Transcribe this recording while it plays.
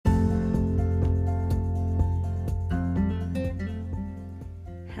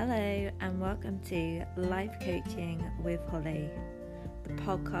and welcome to Life Coaching with Holly, the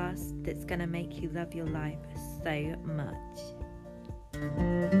podcast that's going to make you love your life so much.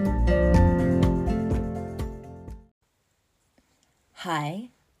 Hi,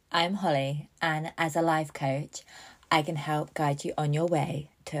 I'm Holly, and as a life coach, I can help guide you on your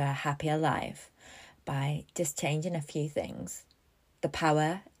way to a happier life by just changing a few things. The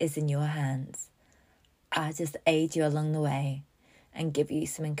power is in your hands. I'll just aid you along the way and give you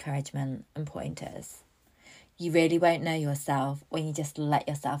some encouragement and pointers. You really won't know yourself when you just let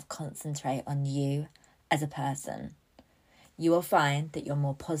yourself concentrate on you as a person. You will find that you're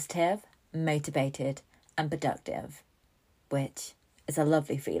more positive, motivated, and productive, which is a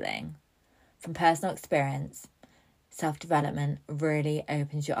lovely feeling. From personal experience, self-development really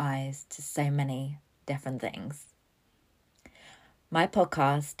opens your eyes to so many different things. My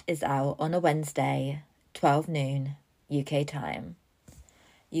podcast is out on a Wednesday, 12 noon UK time.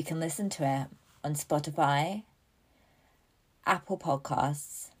 You can listen to it on Spotify, Apple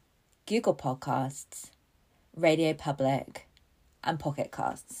Podcasts, Google Podcasts, Radio Public, and Pocket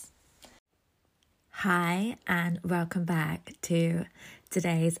Casts. Hi, and welcome back to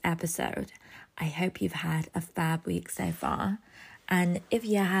today's episode. I hope you've had a fab week so far. And if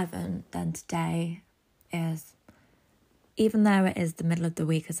you haven't, then today is, even though it is the middle of the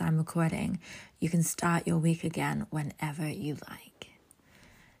week as I'm recording, you can start your week again whenever you like.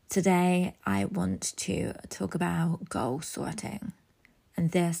 Today, I want to talk about goal sorting,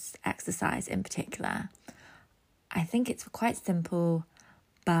 and this exercise in particular. I think it's quite simple,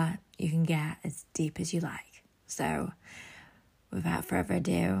 but you can get as deep as you like. So, without further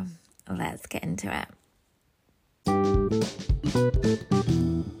ado, let's get into it.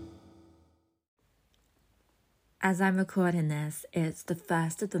 As I'm recording this, it's the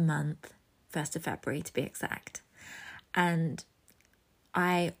 1st of the month, 1st of February to be exact, and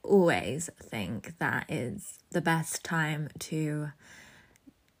I always think that is the best time to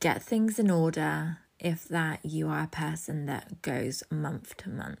get things in order if that you are a person that goes month to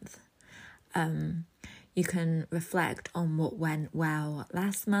month. You can reflect on what went well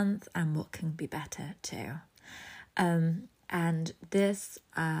last month and what can be better too. And this,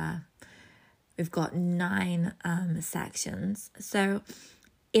 we've got 9 sections. So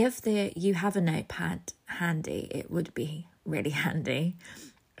if you have a notepad handy, it would be really handy.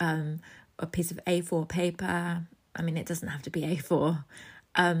 A piece of A4 paper. I mean, it doesn't have to be A4.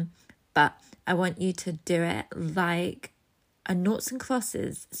 But I want you to do it like a noughts and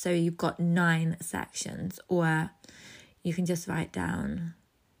crosses. So you've got 9 sections, or you can just write down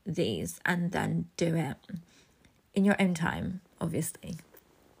these and then do it in your own time, obviously.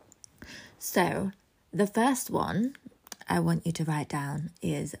 So the first one I want you to write down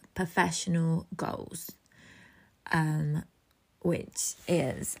is professional goals, which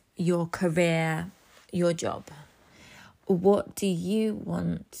is your career, your job. What do you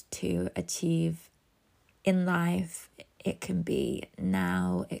want to achieve in life? It can be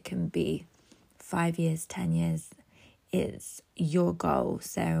now, it can be 5 years, 10 years. It's your goal.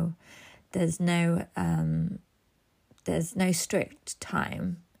 So there's no strict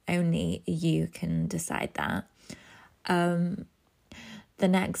time. Only you can decide that. The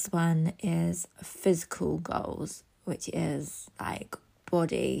next one is physical goals, which is like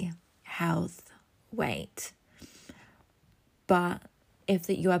body, health, weight. But if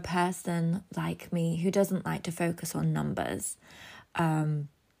you're a person like me who doesn't like to focus on numbers,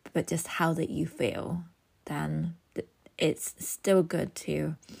 but just how that you feel, then it's still good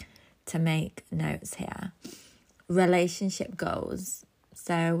to make notes here. Relationship goals.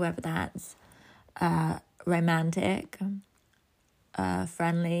 So whether that's romantic,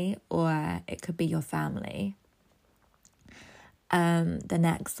 friendly, or it could be your family. The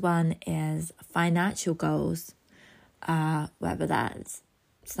next one is financial goals, whether that's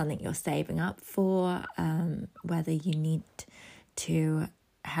something you're saving up for, whether you need to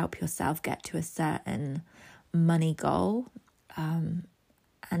help yourself get to a certain money goal. And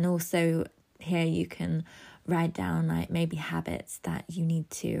also here you can write down like maybe habits that you need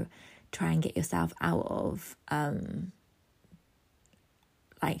to try and get yourself out of.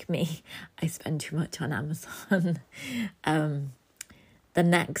 Like me, I spend too much on Amazon. The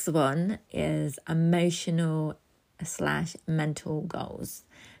next one is emotional/mental goals.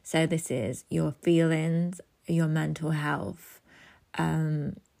 So this is your feelings, your mental health.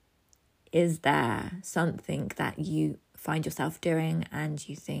 Is there something that you find yourself doing and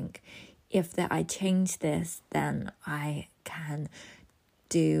you think, if I change this, then I can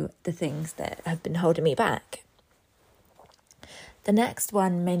do the things that have been holding me back? The next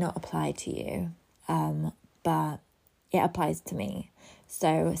one may not apply to you, but it applies to me.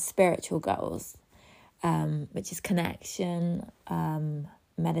 So spiritual goals, which is connection,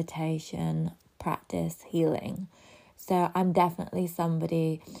 meditation, practice, healing. So I'm definitely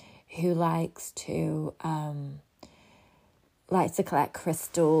somebody who likes to collect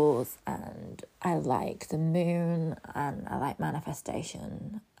crystals, and I like the moon, and I like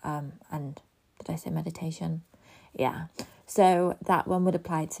manifestation, and did I say meditation? Yeah. So that one would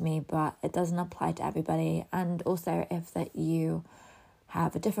apply to me, but it doesn't apply to everybody. And also, if that you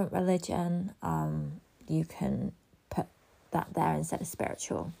have a different religion, you can put that there instead of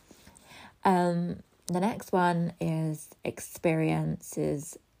spiritual. The next one is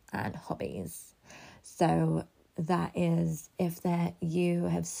experiences and hobbies. So that is if that you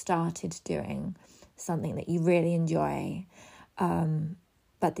have started doing something that you really enjoy, but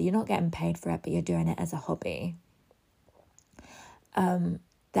that you're not getting paid for it, but you're doing it as a hobby.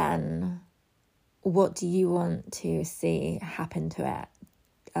 Then what do you want to see happen to it?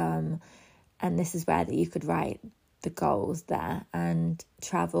 And this is where that you could write the goals there. And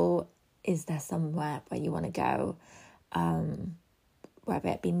travel, is there somewhere where you want to go, whether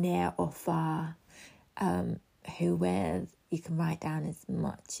it be near or far, who with, you can write down as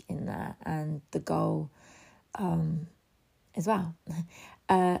much in there, and the goal as well.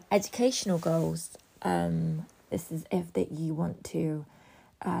 Educational goals, this is if that you want to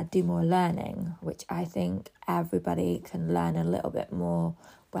do more learning, which I think everybody can learn a little bit more,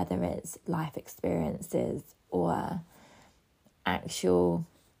 whether it's life experiences or actual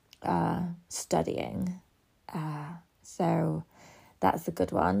studying. So that's a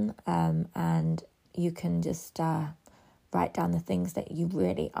good one. And you can just write down the things that you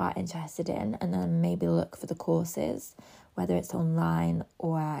really are interested in, and then maybe look for the courses, whether it's online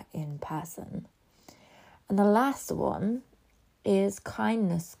or in person. And the last one is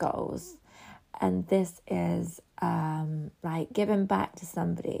kindness goals. And this is like giving back to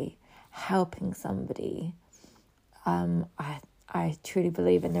somebody, helping somebody. I truly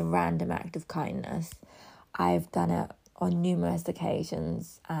believe in the random act of kindness. I've done it on numerous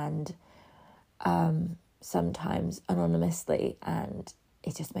occasions, and sometimes anonymously, and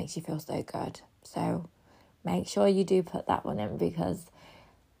it just makes you feel so good. So make sure you do put that one in, because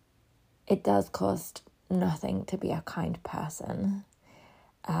it does cost nothing to be a kind person.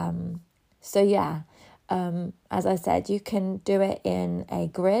 So yeah, as I said, you can do it in a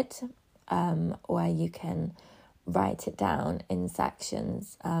grid, or you can write it down in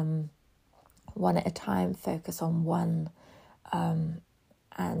sections, one at a time, focus on one, and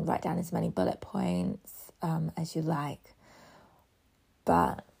write down as many bullet points as you like.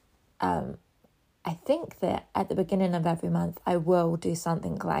 But I think that at the beginning of every month, I will do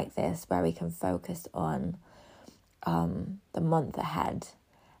something like this where we can focus on the month ahead.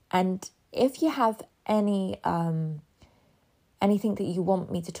 And if you have any anything that you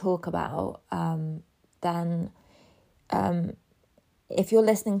want me to talk about, then if you're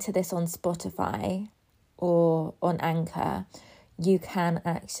listening to this on Spotify or on Anchor, you can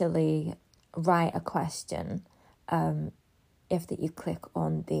actually write a question if that you click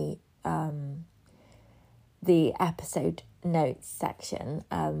on the episode notes section,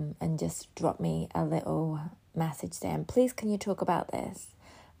 and just drop me a little message saying, please can you talk about this,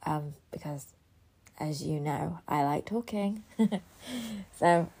 because as you know, I like talking.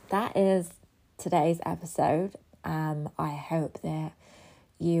 So that is today's episode. I hope that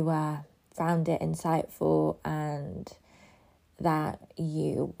you found it insightful, and that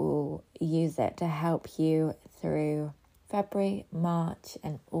you will use it to help you through February, March,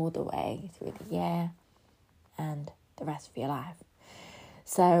 and all the way through the year and the rest of your life.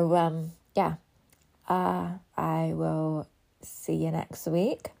 So I will see you next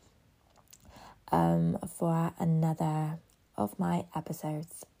week for another of my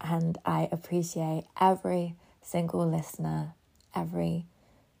episodes, and I appreciate every single listener. Every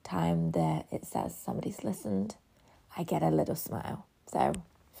time that it says somebody's listened, I get a little smile. So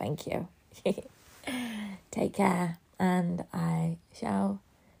thank you. Take care, and I shall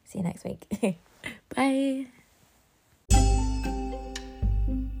see you next week. Bye.